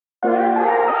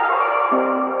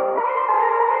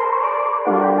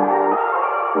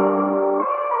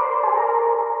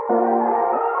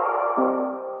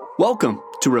Welcome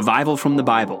to Revival from the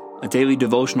Bible, a daily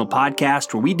devotional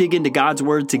podcast where we dig into God's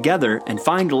Word together and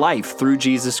find life through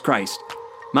Jesus Christ.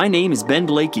 My name is Ben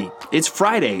Blakey. It's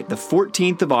Friday, the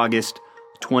 14th of August,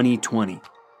 2020.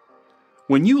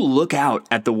 When you look out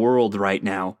at the world right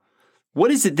now, what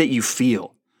is it that you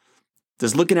feel?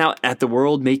 Does looking out at the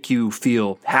world make you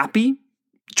feel happy,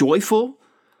 joyful,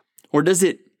 or does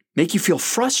it make you feel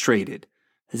frustrated?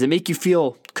 Does it make you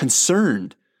feel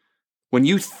concerned? When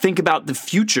you think about the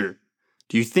future,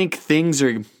 do you think things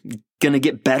are going to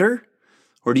get better?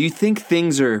 Or do you think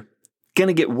things are going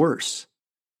to get worse?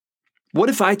 What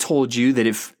if I told you that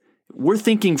if we're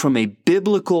thinking from a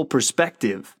biblical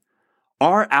perspective,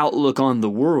 our outlook on the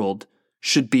world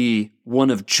should be one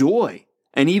of joy,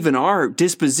 and even our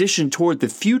disposition toward the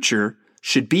future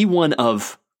should be one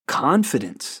of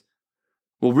confidence?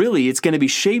 Well, really, it's going to be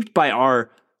shaped by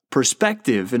our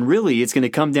perspective, and really it's going to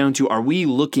come down to, are we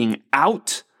looking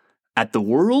out at the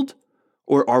world,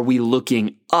 or are we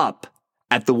looking up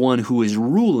at the one who is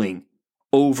ruling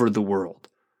over the world?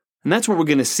 And that's what we're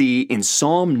going to see in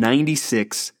Psalm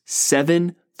 96,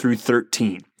 7 through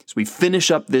 13. So we finish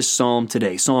up this psalm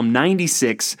today, Psalm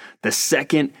 96, the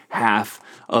second half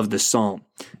of the psalm.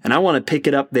 And I want to pick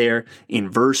it up there in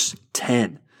verse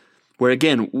 10, where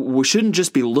again, we shouldn't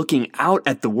just be looking out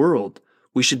at the world,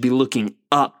 we should be looking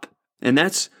up. And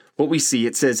that's what we see.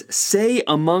 It says, "Say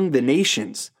among the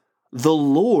nations, the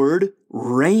Lord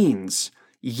reigns.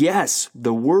 Yes,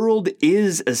 the world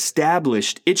is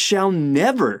established. It shall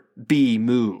never be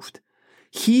moved.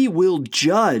 He will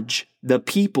judge the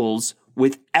peoples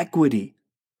with equity.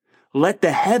 Let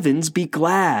the heavens be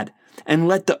glad, and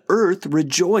let the earth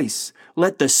rejoice.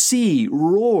 Let the sea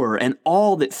roar and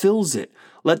all that fills it.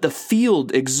 Let the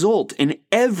field exult and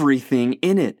everything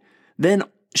in it. Then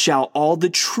shall all the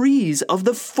trees of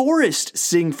the forest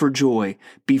sing for joy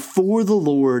before the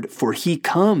Lord, for he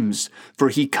comes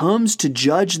to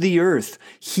judge the earth.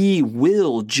 He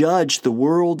will judge the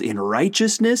world in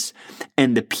righteousness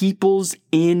and the peoples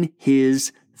in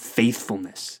his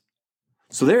faithfulness."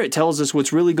 So there it tells us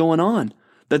what's really going on,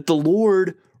 that the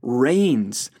Lord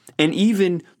reigns. And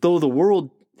even though the world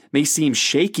may seem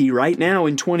shaky right now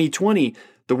in 2020,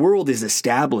 the world is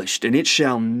established and it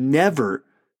shall never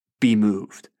be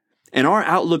moved. And our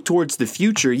outlook towards the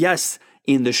future, yes,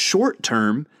 in the short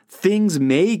term, things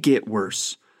may get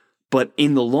worse. But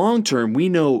in the long term, we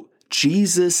know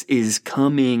Jesus is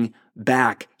coming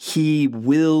back. He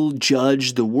will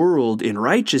judge the world in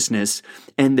righteousness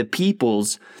and the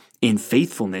peoples in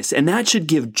faithfulness. And that should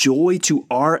give joy to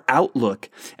our outlook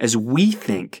as we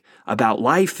think about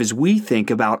life, as we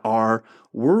think about our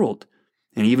world.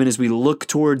 And even as we look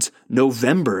towards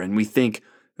November and we think,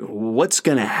 what's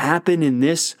going to happen in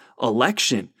this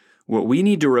election? Well, we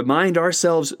need to remind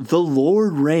ourselves the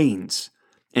Lord reigns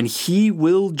and he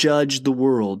will judge the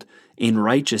world in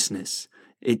righteousness.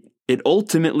 It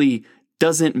ultimately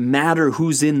doesn't matter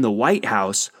who's in the White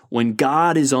House when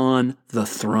God is on the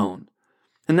throne.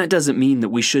 And that doesn't mean that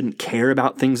we shouldn't care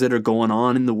about things that are going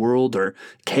on in the world or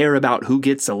care about who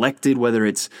gets elected, whether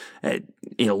it's a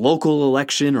local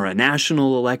election or a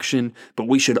national election. But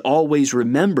we should always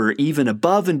remember, even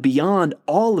above and beyond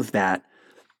all of that,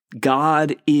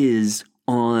 God is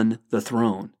on the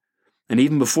throne. And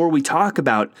even before we talk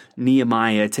about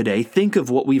Nehemiah today, think of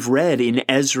what we've read in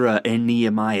Ezra and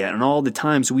Nehemiah and all the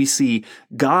times we see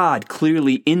God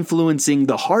clearly influencing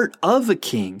the heart of a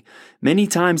king, many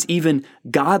times even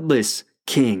godless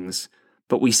kings.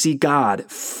 But we see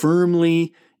God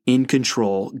firmly in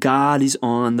control. God is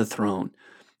on the throne.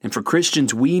 And for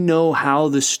Christians, we know how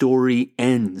the story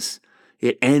ends.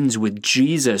 It ends with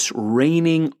Jesus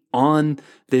reigning on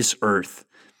this earth.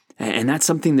 And that's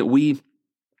something that we'll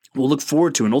look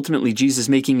forward to, and ultimately Jesus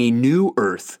making a new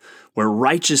earth where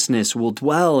righteousness will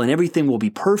dwell and everything will be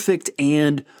perfect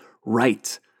and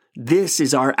right. This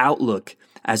is our outlook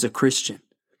as a Christian.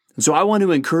 And so I want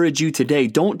to encourage you today,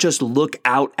 don't just look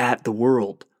out at the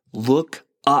world. Look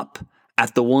up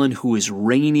at the one who is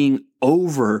reigning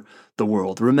over the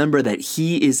world. Remember that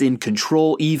he is in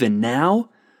control even now,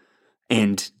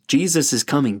 and Jesus is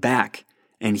coming back,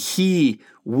 and he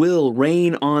will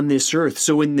reign on this earth.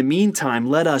 So in the meantime,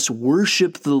 let us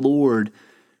worship the Lord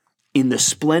in the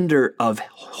splendor of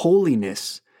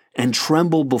holiness and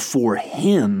tremble before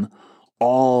him,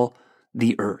 all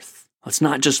the earth. Let's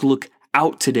not just look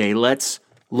out today. Let's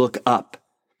look up.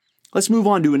 Let's move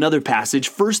on to another passage,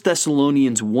 1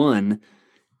 Thessalonians 1,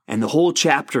 and the whole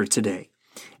chapter today.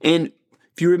 And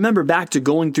if you remember back to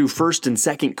going through 1 and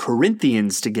 2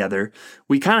 Corinthians together,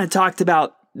 we kind of talked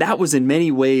about that was in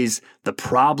many ways the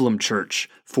problem church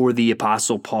for the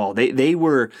Apostle Paul. They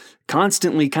were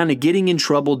constantly kind of getting in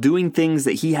trouble, doing things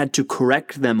that he had to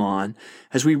correct them on.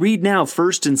 As we read now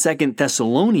 1st and 2nd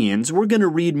Thessalonians, we're going to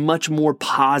read much more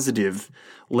positive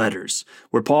letters,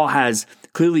 where Paul has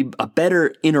clearly a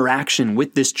better interaction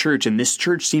with this church, and this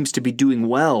church seems to be doing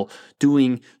well,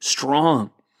 doing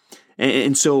strong.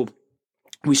 And so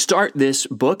we start this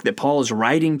book that Paul is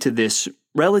writing to this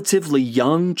relatively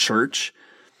young church,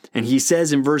 and he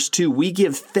says in verse 2, "We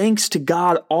give thanks to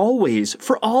God always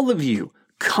for all of you,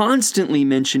 constantly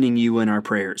mentioning you in our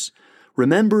prayers,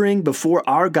 remembering before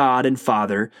our God and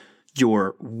Father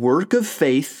your work of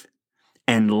faith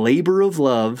and labor of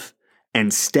love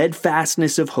and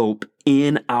steadfastness of hope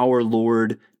in our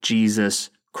Lord Jesus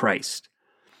Christ."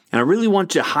 And I really want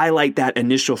to highlight that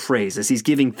initial phrase. As he's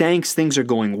giving thanks, things are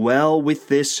going well with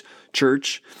this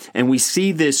church. And we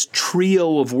see this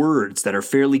trio of words that are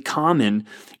fairly common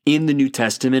in the New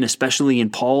Testament, especially in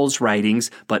Paul's writings,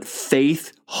 but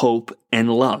faith, hope,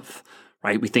 and love,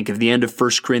 right? We think of the end of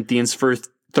 1 Corinthians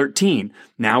 13.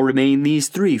 Now remain these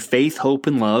three, faith, hope,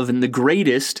 and love, and the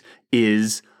greatest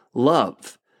is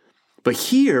love. But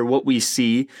here, what we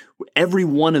see, every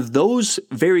one of those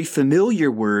very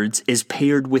familiar words is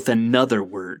paired with another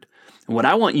word. And what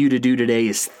I want you to do today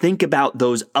is think about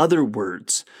those other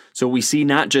words. So we see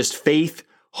not just faith,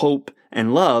 hope,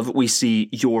 and love, we see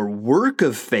your work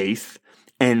of faith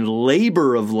and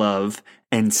labor of love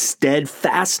and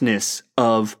steadfastness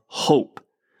of hope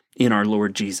in our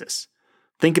Lord Jesus.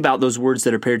 Think about those words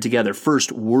that are paired together.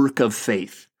 First, work of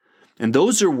faith. And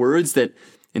those are words that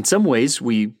in some ways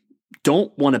we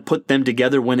don't want to put them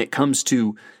together when it comes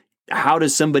to how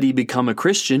does somebody become a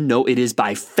Christian? No, it is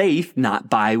by faith, not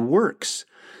by works.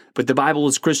 But the Bible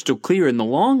is crystal clear. In the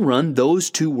long run,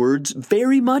 those two words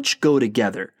very much go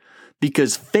together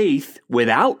because faith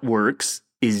without works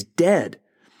is dead.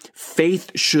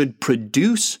 Faith should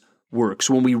produce works.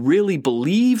 When we really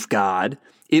believe God,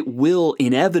 it will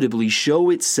inevitably show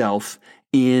itself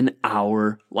in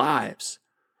our lives.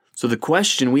 So the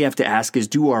question we have to ask is,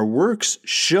 do our works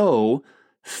show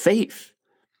faith?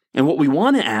 And what we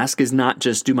want to ask is not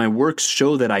just, do my works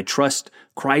show that I trust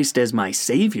Christ as my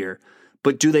Savior,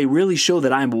 but do they really show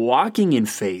that I'm walking in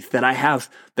faith, that I have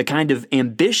the kind of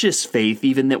ambitious faith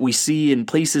even that we see in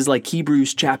places like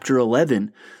Hebrews chapter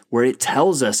 11, where it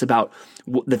tells us about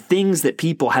the things that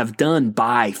people have done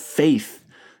by faith,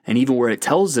 and even where it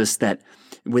tells us that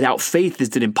without faith, is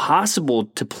it impossible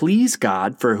to please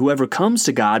God, for whoever comes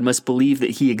to God must believe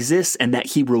that he exists and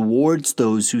that he rewards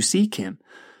those who seek him.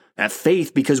 That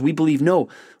faith, because we believe, no,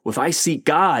 if I seek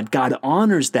God, God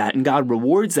honors that and God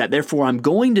rewards that. Therefore, I'm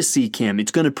going to seek him.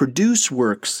 It's going to produce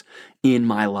works in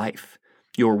my life.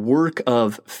 Your work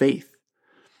of faith.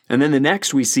 And then the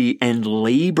next we see, and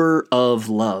labor of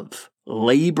love.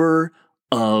 Labor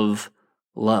of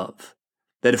love.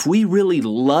 That if we really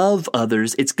love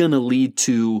others, it's going to lead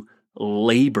to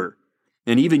labor.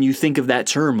 And even you think of that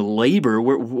term, labor,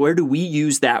 where do we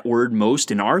use that word most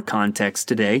in our context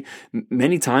today?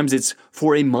 Many times it's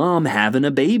for a mom having a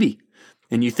baby.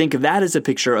 And you think of that as a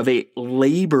picture of a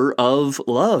labor of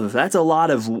love. That's a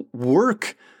lot of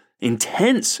work,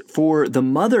 intense for the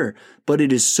mother, but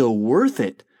it is so worth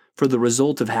it for the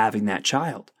result of having that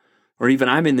child. Or even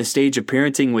I'm in the stage of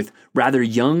parenting with rather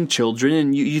young children,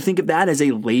 and you think of that as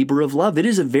a labor of love. It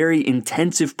is a very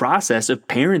intensive process of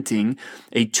parenting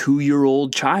a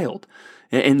 2-year-old child.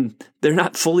 And they're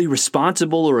not fully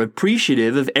responsible or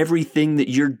appreciative of everything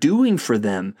that you're doing for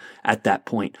them at that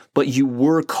point. But you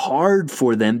work hard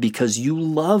for them because you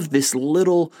love this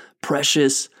little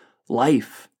precious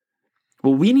life.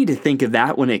 Well, we need to think of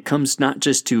that when it comes not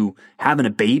just to having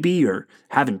a baby or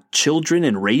having children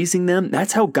and raising them.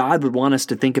 That's how God would want us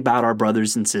to think about our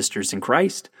brothers and sisters in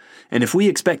Christ. And if we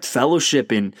expect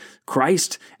fellowship in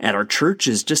Christ at our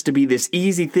churches just to be this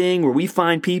easy thing where we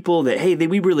find people that, hey,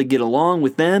 we really get along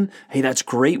with them, hey, that's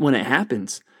great when it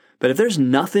happens. But if there's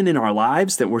nothing in our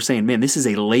lives that we're saying, man, this is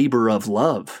a labor of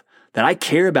love, that I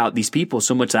care about these people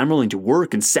so much that I'm willing to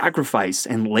work and sacrifice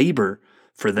and labor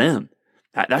for them.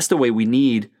 That's the way we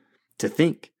need to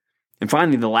think. And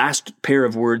finally, the last pair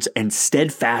of words, and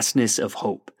steadfastness of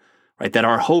hope, right? That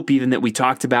our hope, even that we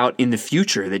talked about in the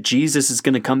future, that Jesus is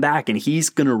going to come back and he's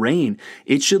going to reign,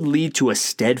 it should lead to a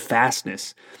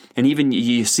steadfastness. And even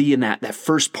you see in that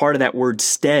first part of that word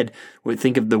stead, we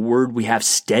think of the word we have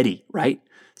steady, right?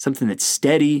 Something that's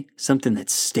steady, something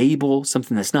that's stable,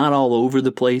 something that's not all over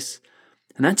the place.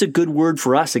 And that's a good word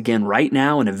for us, again, right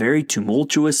now in a very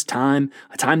tumultuous time,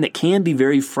 a time that can be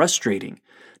very frustrating,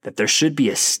 that there should be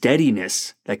a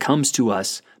steadiness that comes to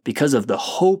us because of the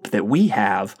hope that we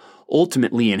have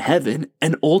ultimately in heaven,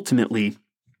 and ultimately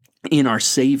in our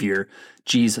Savior,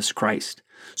 Jesus Christ.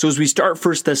 So as we start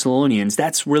 1 Thessalonians,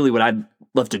 that's really what I'd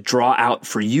love to draw out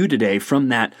for you today from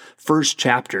that first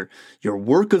chapter, your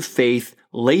work of faith,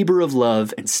 labor of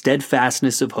love, and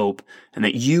steadfastness of hope, and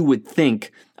that you would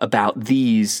think about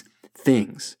these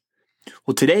things.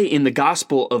 Well, today in the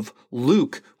Gospel of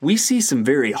Luke, we see some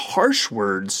very harsh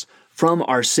words from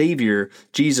our Savior,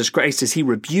 Jesus Christ, as he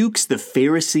rebukes the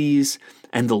Pharisees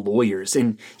and the lawyers,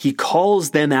 and he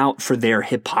calls them out for their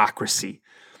hypocrisy.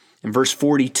 In verse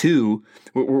 42,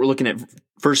 we're looking at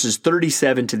verses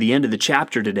 37 to the end of the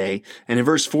chapter today. And in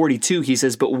verse 42, he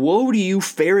says, "But woe to you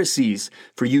Pharisees,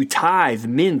 for you tithe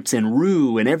mint and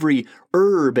rue and every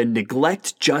herb and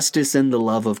neglect justice and the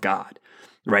love of God."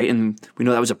 Right? And we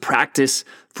know that was a practice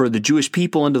for the Jewish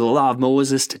people under the law of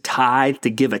Moses to tithe, to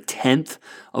give a tenth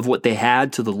of what they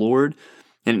had to the Lord.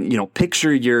 And,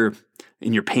 picture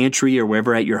in your pantry or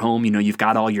wherever at your home, you've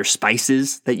got all your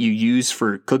spices that you use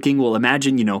for cooking. Well,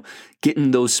 imagine,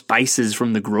 getting those spices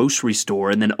from the grocery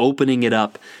store and then opening it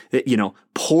up,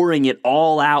 pouring it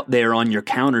all out there on your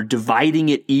counter, dividing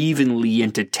it evenly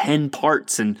into 10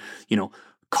 parts and,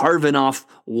 carving off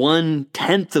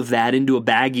 1/10 of that into a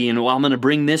baggie and, I'm going to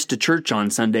bring this to church on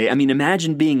Sunday. I mean,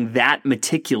 imagine being that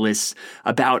meticulous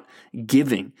about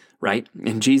giving, right?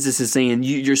 And Jesus is saying,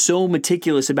 you're so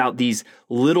meticulous about these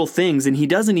little things, and he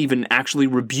doesn't even actually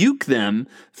rebuke them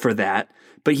for that,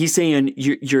 but he's saying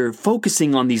you're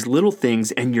focusing on these little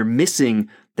things and you're missing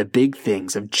the big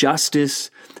things of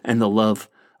justice and the love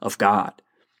of God.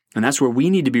 And that's where we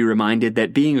need to be reminded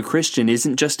that being a Christian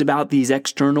isn't just about these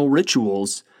external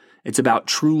rituals. It's about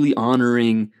truly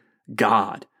honoring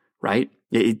God, right?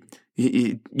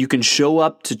 You can show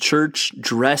up to church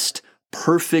dressed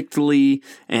perfectly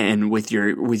and with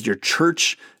your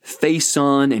church face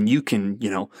on, and you can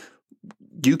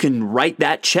write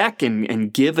that check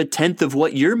and give a tenth of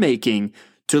what you're making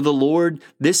to the Lord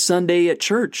this Sunday at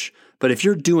church. But if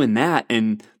you're doing that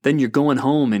and then you're going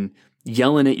home and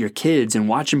yelling at your kids and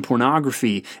watching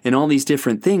pornography and all these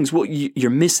different things, well,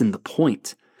 you're missing the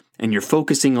point. And you're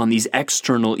focusing on these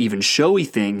external, even showy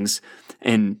things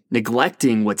and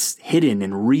neglecting what's hidden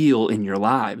and real in your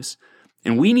lives.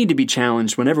 And we need to be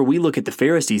challenged whenever we look at the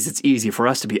Pharisees. It's easy for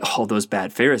us to be, those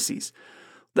bad Pharisees.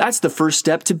 That's the first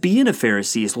step to being a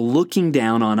Pharisee, is looking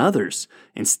down on others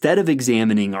instead of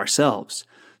examining ourselves.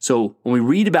 So when we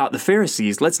read about the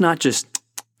Pharisees, let's not just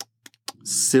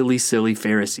silly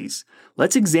Pharisees.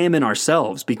 Let's examine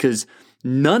ourselves, because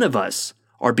none of us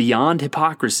are beyond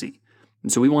hypocrisy.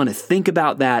 And so we want to think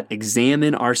about that,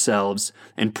 examine ourselves,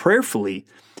 and prayerfully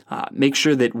make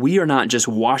sure that we are not just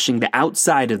washing the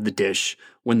outside of the dish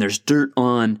when there's dirt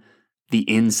on the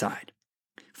inside.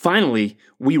 Finally,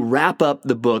 we wrap up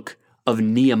the book of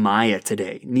Nehemiah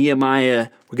today. Nehemiah,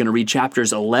 we're going to read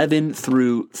chapters 11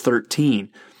 through 13.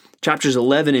 Chapters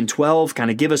 11 and 12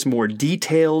 kind of give us more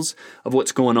details of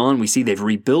what's going on. We see they've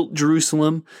rebuilt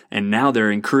Jerusalem, and now they're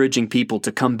encouraging people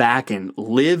to come back and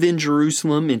live in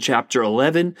Jerusalem. In chapter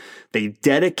 11, they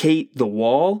dedicate the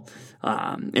wall,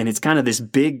 and it's kind of this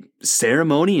big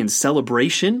ceremony and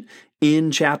celebration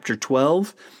in chapter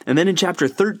 12. And then in chapter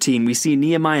 13, we see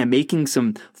Nehemiah making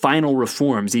some final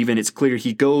reforms. Even it's clear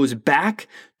he goes back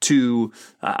to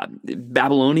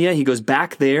Babylonia. He goes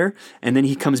back there, and then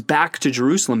he comes back to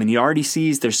Jerusalem, and he already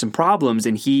sees there's some problems,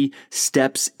 and he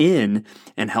steps in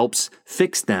and helps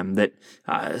fix them. That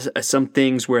some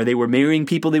things where they were marrying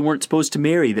people they weren't supposed to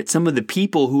marry, that some of the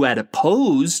people who had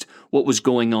opposed what was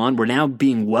going on were now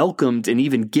being welcomed and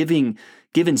even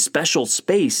given special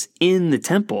space in the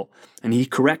temple. And he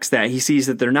corrects that. He sees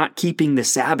that they're not keeping the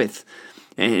Sabbath,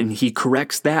 and he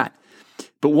corrects that.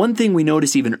 But one thing we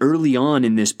notice even early on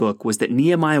in this book was that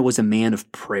Nehemiah was a man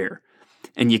of prayer.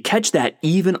 And you catch that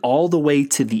even all the way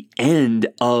to the end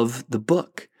of the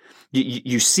book.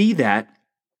 You see that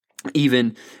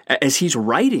even as he's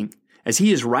writing. As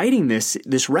he is writing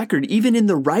this record, even in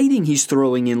the writing, he's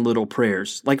throwing in little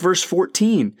prayers. Like verse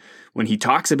 14, when he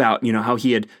talks about, how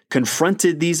he had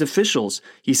confronted these officials.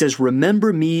 He says,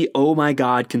 "Remember me, O my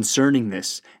God, concerning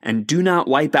this, and do not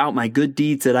wipe out my good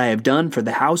deeds that I have done for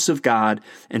the house of God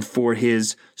and for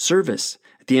his service."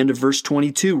 At the end of verse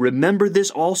 22, "Remember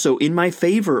this also in my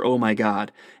favor, O my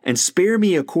God, and spare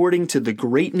me according to the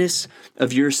greatness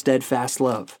of your steadfast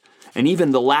love." And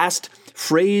even the last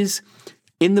phrase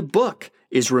in the book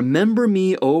is, "Remember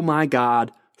me, O my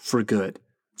God, for good."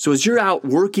 So as you're out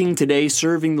working today,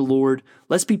 serving the Lord,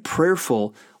 let's be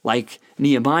prayerful like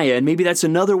Nehemiah. And maybe that's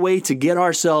another way to get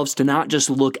ourselves to not just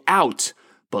look out,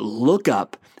 but look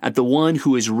up at the one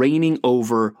who is reigning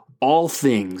over all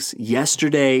things,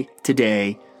 yesterday,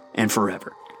 today, and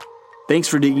forever. Thanks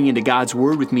for digging into God's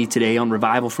Word with me today on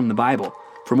Revival from the Bible.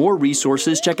 For more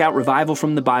resources, check out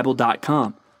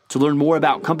revivalfromthebible.com. To learn more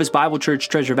about Compass Bible Church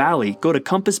Treasure Valley, go to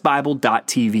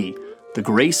compassbible.tv. The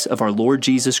grace of our Lord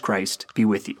Jesus Christ be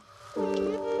with you.